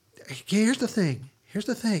 here's the thing.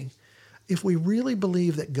 If we really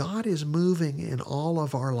believe that God is moving in all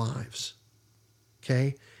of our lives,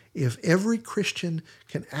 okay, if every Christian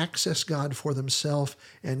can access God for themselves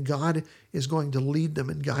and God is going to lead them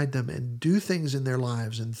and guide them and do things in their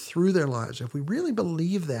lives and through their lives, if we really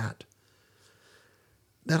believe that,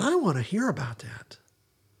 then I want to hear about that.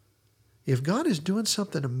 If God is doing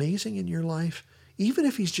something amazing in your life, even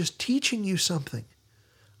if he's just teaching you something,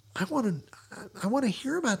 I want to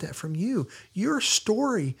hear about that from you. Your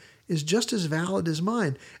story is just as valid as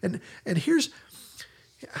mine. And here's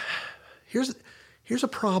a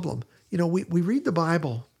problem. You know, we read the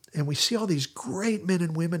Bible and we see all these great men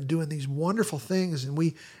and women doing these wonderful things, and we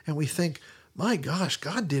think, my gosh,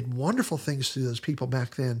 God did wonderful things through those people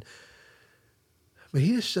back then. But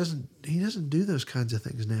he doesn't do those kinds of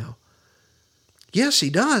things now. Yes, he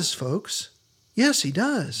does, folks. Yes, he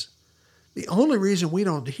does. The only reason we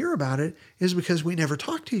don't hear about it is because we never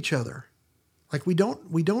talk to each other. Like we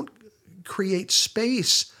don't create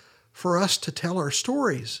space for us to tell our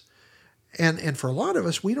stories. And for a lot of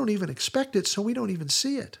us, we don't even expect it, so we don't even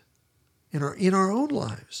see it in our own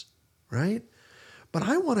lives, right? But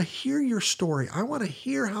I want to hear your story. I want to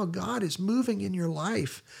hear how God is moving in your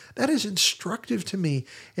life. That is instructive to me.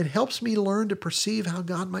 It helps me learn to perceive how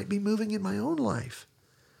God might be moving in my own life.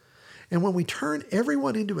 And when we turn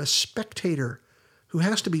everyone into a spectator who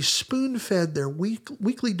has to be spoon-fed their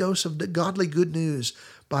weekly dose of godly good news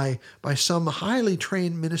by some highly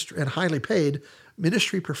trained minister and highly paid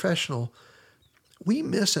ministry professional, we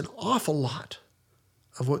miss an awful lot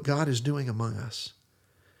of what God is doing among us.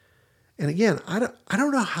 And again, I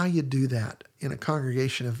don't know how you do that in a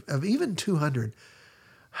congregation of even 200.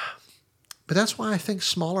 But that's why I think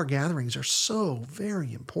smaller gatherings are so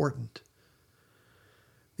very important.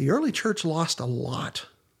 The early church lost a lot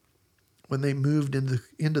when they moved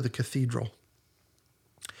into the cathedral.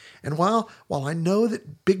 And while I know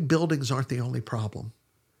that big buildings aren't the only problem,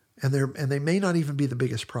 and they may not even be the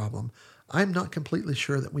biggest problem. I'm not completely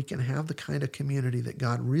sure that we can have the kind of community that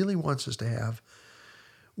God really wants us to have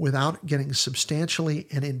without getting substantially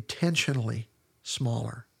and intentionally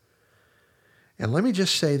smaller. And let me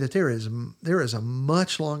just say that there is a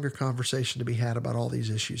much longer conversation to be had about all these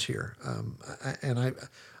issues here.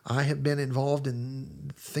 I have been involved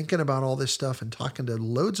in thinking about all this stuff and talking to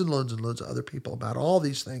loads and loads and loads of other people about all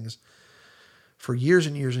these things for years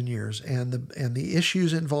and years and years. And the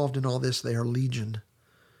issues involved in all this, they are legion.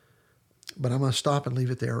 But I'm going to stop and leave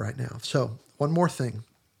it there right now. So one more thing.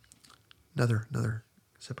 Another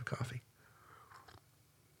sip of coffee.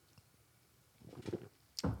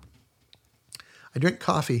 I drink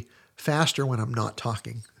coffee faster when I'm not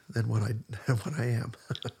talking than when I am.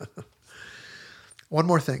 One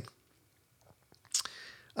more thing.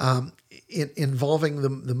 Involving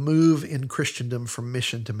the move in Christendom from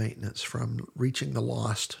mission to maintenance, from reaching the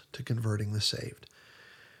lost to converting the saved.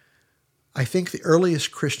 I think the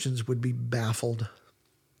earliest Christians would be baffled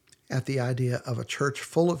at the idea of a church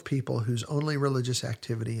full of people whose only religious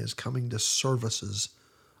activity is coming to services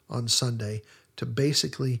on Sunday to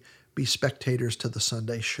basically be spectators to the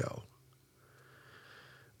Sunday show.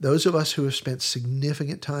 Those of us who have spent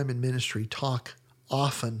significant time in ministry talk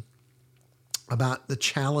often about the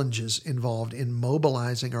challenges involved in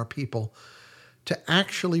mobilizing our people to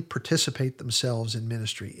actually participate themselves in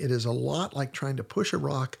ministry. It is a lot like trying to push a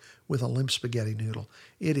rock with a limp spaghetti noodle.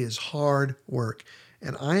 It is hard work.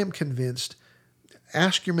 And I am convinced,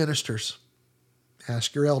 ask your ministers,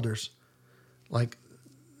 ask your elders, like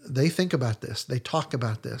they think about this, they talk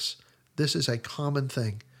about this. This is a common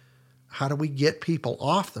thing. How do we get people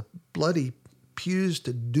off the bloody pews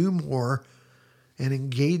to do more and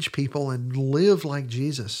engage people and live like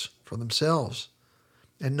Jesus for themselves?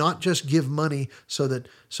 And not just give money so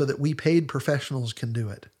that we paid professionals can do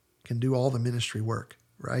it, can do all the ministry work,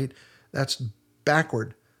 right? That's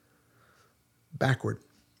backward.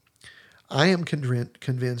 I am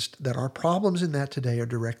convinced that our problems in that today are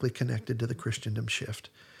directly connected to the Christendom shift.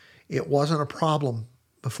 It wasn't a problem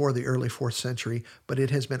before the early 4th century, but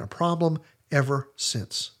it has been a problem ever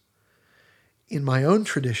since. In my own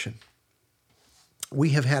tradition, we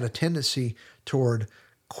have had a tendency toward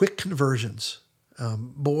quick conversions.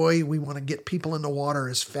 We want to get people in the water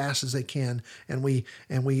as fast as they can, and we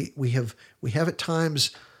have at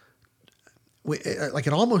times.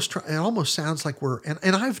 It almost sounds like we're,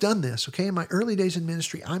 and I've done this, okay? In my early days in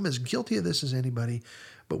ministry, I'm as guilty of this as anybody,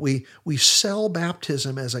 but we sell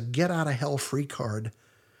baptism as a get out of hell free card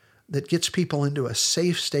that gets people into a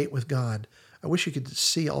safe state with God. I wish you could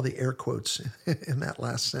see all the air quotes in that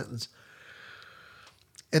last sentence.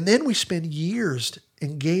 And then we spend years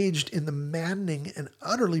engaged in the maddening and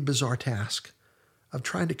utterly bizarre task of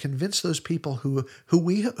trying to convince those people who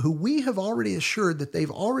we have already assured that they've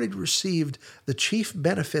already received the chief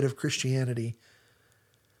benefit of Christianity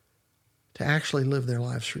to actually live their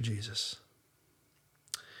lives for Jesus.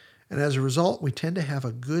 And as a result, we tend to have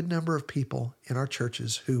a good number of people in our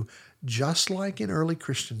churches who, just like in early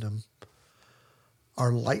Christendom,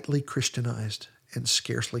 are lightly Christianized and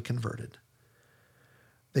scarcely converted.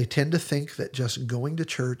 They tend to think that just going to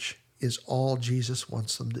church is all Jesus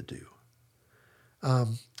wants them to do.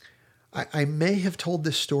 I may have told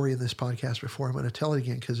this story in this podcast before. I'm going to tell it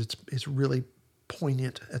again because it's really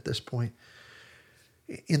poignant at this point.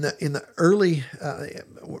 In the early,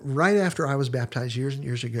 right after I was baptized years and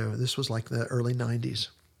years ago, this was like the early 90s.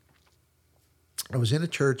 I was in a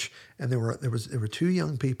church, and there were two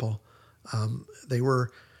young people. They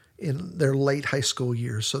were in their late high school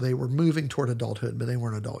years, so they were moving toward adulthood, but they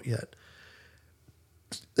weren't adult yet.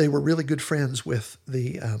 They were really good friends with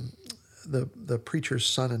the preacher's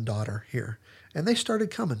son and daughter here, and they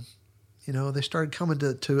started coming. They started coming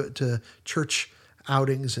to church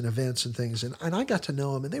outings and events and things, and I got to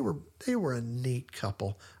know them, and they were a neat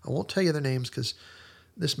couple. I won't tell you their names because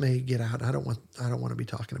this may get out. I don't want to be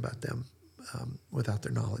talking about them without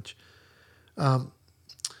their knowledge.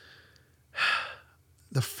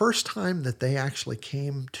 The first time that they actually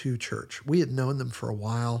came to church, we had known them for a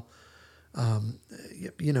while.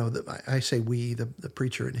 I say we, the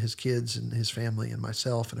preacher and his kids and his family and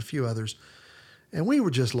myself and a few others, and we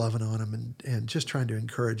were just loving on them and just trying to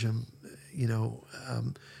encourage them.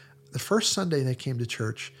 The first Sunday they came to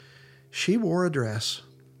church, she wore a dress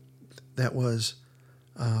that was,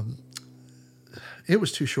 it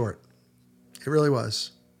was too short. It really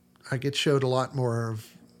was. It showed a lot more of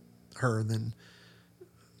her than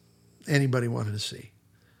anybody wanted to see.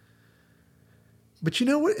 But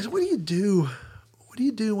what do you do? What do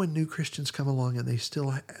you do when new Christians come along and they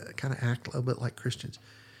still kind of act a little bit like Christians?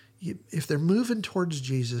 If they're moving towards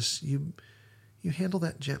Jesus, you You handle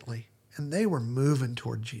that gently. And they were moving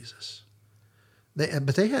toward Jesus.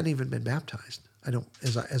 But they hadn't even been baptized.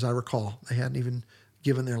 As I recall, they hadn't even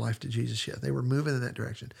given their life to Jesus yet. They were moving in that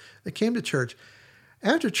direction. They came to church.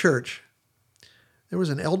 After church, there was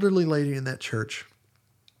an elderly lady in that church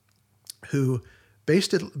who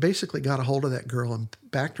basically got a hold of that girl and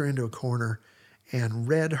backed her into a corner and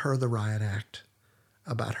read her the riot act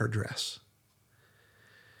about her dress.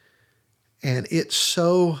 And it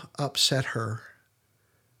so upset her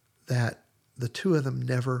that the two of them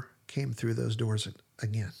never came through those doors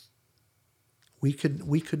again. We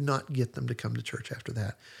could not get them to come to church after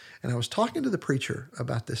that. And I was talking to the preacher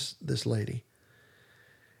about this lady.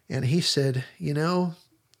 And he said,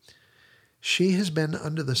 she has been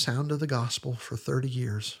under the sound of the gospel for 30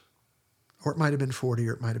 years. Or it might have been 40,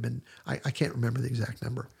 or it might have been, I can't remember the exact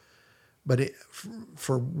number. But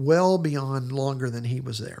for well beyond longer than he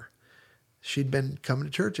was there. She'd been coming to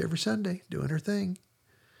church every Sunday, doing her thing.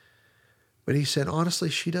 But he said, honestly,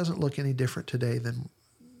 she doesn't look any different today than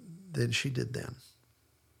she did then.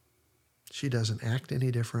 She doesn't act any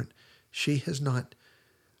different. She has not,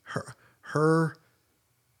 her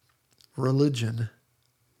religion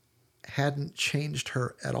hadn't changed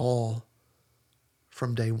her at all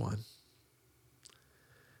from day one.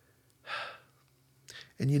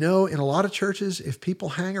 And in a lot of churches, if people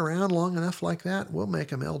hang around long enough like that, we'll make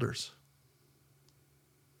them elders.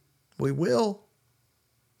 We will.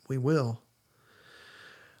 We will.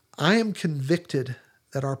 I am convicted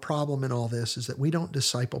that our problem in all this is that we don't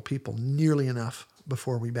disciple people nearly enough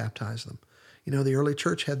before we baptize them. The early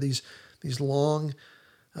church had these long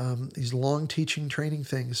teaching training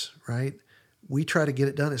things, right? We try to get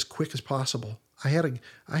it done as quick as possible. I had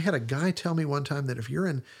a guy tell me one time that if you're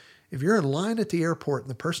in line at the airport and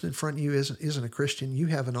the person in front of you isn't a Christian, you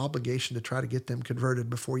have an obligation to try to get them converted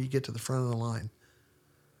before you get to the front of the line.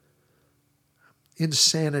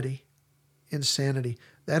 Insanity.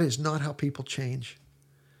 That is not how people change.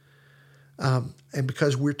 And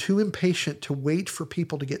because we're too impatient to wait for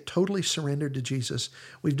people to get totally surrendered to Jesus,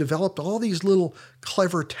 we've developed all these little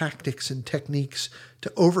clever tactics and techniques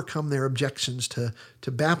to overcome their objections to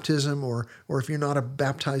baptism, or if you're not a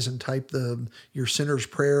baptizing type, your sinner's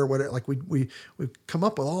prayer, whatever. Like we've come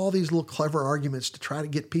up with all these little clever arguments to try to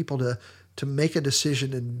get people to make a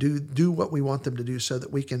decision and do what we want them to do, so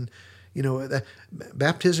that we can, that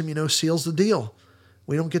baptism, seals the deal.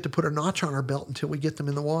 We don't get to put a notch on our belt until we get them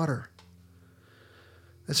in the water.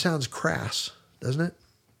 That sounds crass, doesn't it?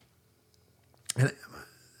 And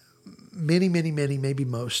many, maybe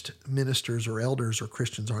most ministers or elders or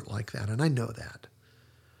Christians aren't like that, and I know that.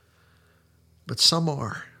 But some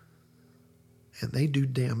are, and they do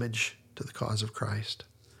damage to the cause of Christ.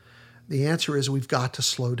 The answer is we've got to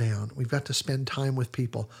slow down. We've got to spend time with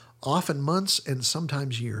people, often months and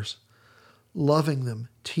sometimes years, loving them,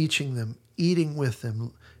 teaching them, eating with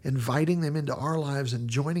them, inviting them into our lives and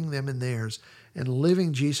joining them in theirs, and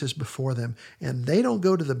living Jesus before them. And they don't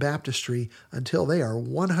go to the baptistry until they are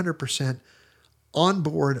 100% on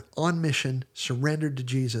board, on mission, surrendered to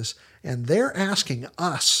Jesus. And they're asking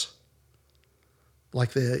us,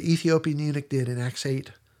 like the Ethiopian eunuch did in Acts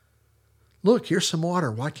 8, look, here's some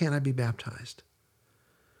water. Why can't I be baptized?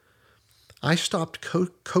 I stopped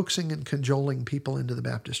coaxing and cajoling people into the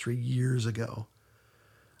baptistry years ago.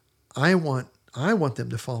 I want them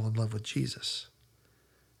to fall in love with Jesus.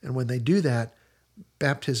 And when they do that,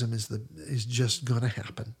 baptism is just going to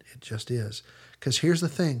happen. It just is. Because here's the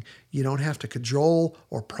thing. You don't have to cajole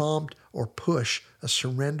or prompt or push a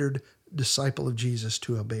surrendered disciple of Jesus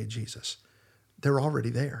to obey Jesus. They're already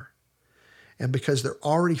there. And because they're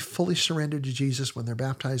already fully surrendered to Jesus when they're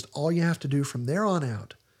baptized, all you have to do from there on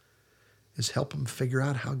out is help them figure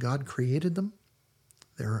out how God created them,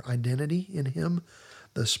 their identity in Him,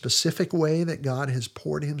 the specific way that God has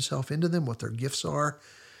poured Himself into them, what their gifts are,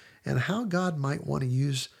 and how God might want to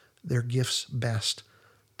use their gifts best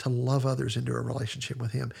to love others into a relationship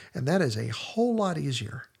with Him. And that is a whole lot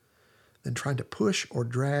easier than trying to push or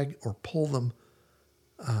drag or pull them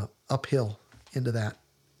uphill into that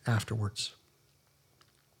afterwards.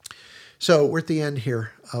 So we're at the end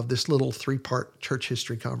here of this little 3-part church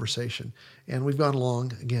history conversation. And we've gone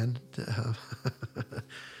along again.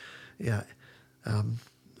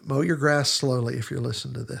 Mow your grass slowly if you're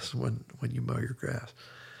listening to this when you mow your grass.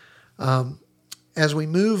 As we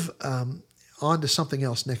move on to something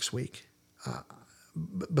else next week,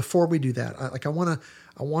 before we do that,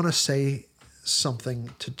 I want to say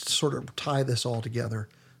something to sort of tie this all together,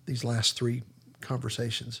 these last 3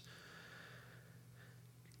 conversations.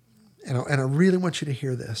 And I really want you to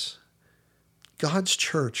hear this. God's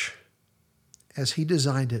church, as He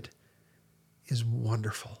designed it, is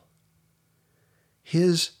wonderful.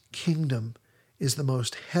 His kingdom is the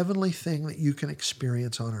most heavenly thing that you can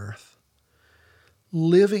experience on earth.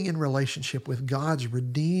 Living in relationship with God's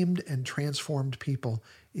redeemed and transformed people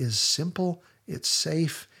is simple, it's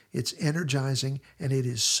safe, it's energizing, and it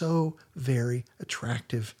is so very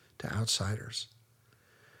attractive to outsiders.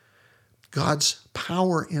 God's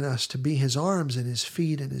power in us to be his arms and his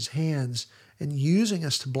feet and his hands and using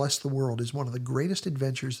us to bless the world is one of the greatest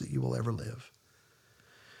adventures that you will ever live.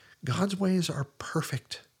 God's ways are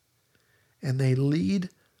perfect, and they lead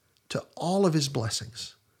to all of his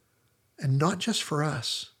blessings. And not just for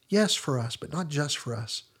us. Yes, for us, but not just for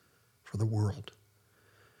us, for the world.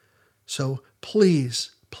 So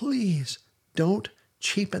please, please don't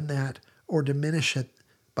cheapen that or diminish it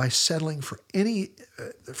by settling for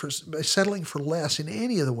less in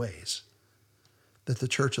any of the ways that the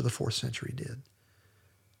church of the 4th century did.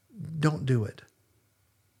 Don't do it.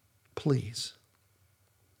 Please.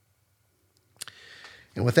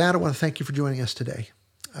 And with that, I want to thank you for joining us today.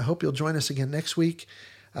 I hope you'll join us again next week.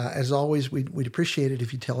 As always, we'd appreciate it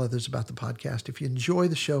if you tell others about the podcast. If you enjoy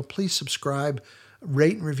the show, please subscribe,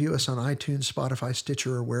 rate and review us on iTunes, Spotify,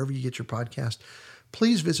 Stitcher, or wherever you get your podcast.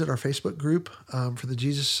 Please visit our Facebook group for the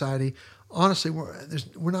Jesus Society. Honestly,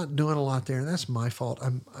 we're not doing a lot there, and that's my fault.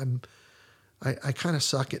 I kind of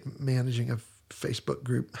suck at managing a Facebook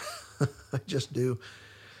group. I just do.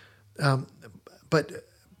 But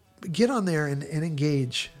get on there and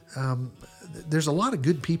engage. There's a lot of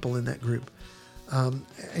good people in that group.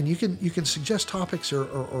 And you can suggest topics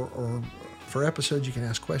or for episodes, you can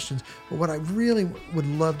ask questions. But what I really would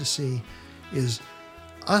love to see is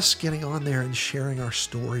us getting on there and sharing our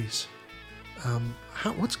stories.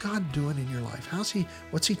 What's God doing in your life?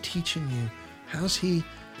 What's he teaching you? How's he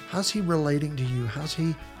relating to you? How's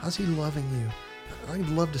he loving you? I'd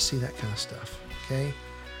love to see that kind of stuff. Okay.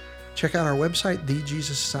 Check out our website,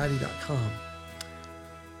 thejesussociety.com.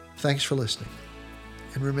 Thanks for listening.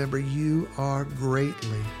 And remember, you are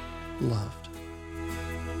greatly loved.